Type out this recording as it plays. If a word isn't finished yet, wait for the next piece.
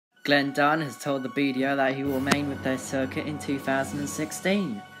Glen Durrant has told the BDO that he will remain with their circuit in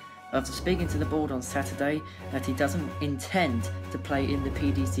 2016. After speaking to the board on Saturday that he doesn't intend to play in the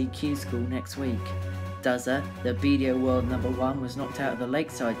PDCQ school next week. Duzza, the BDO World #1, was knocked out of the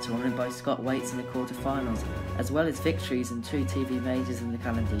Lakeside tournament by Scott Waits in the quarterfinals, as well as victories in 2 TV majors in the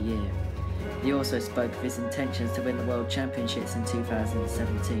calendar year. He also spoke of his intentions to win the World Championships in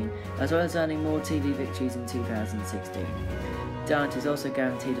 2017, as well as earning more TV victories in 2016. Durrant is also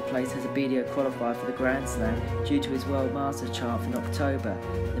guaranteed a place as a BDO qualifier for the Grand Slam due to his World Masters triumph in October.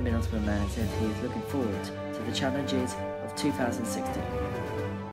 The Middlesbrough man said he is looking forward to the challenges of 2016.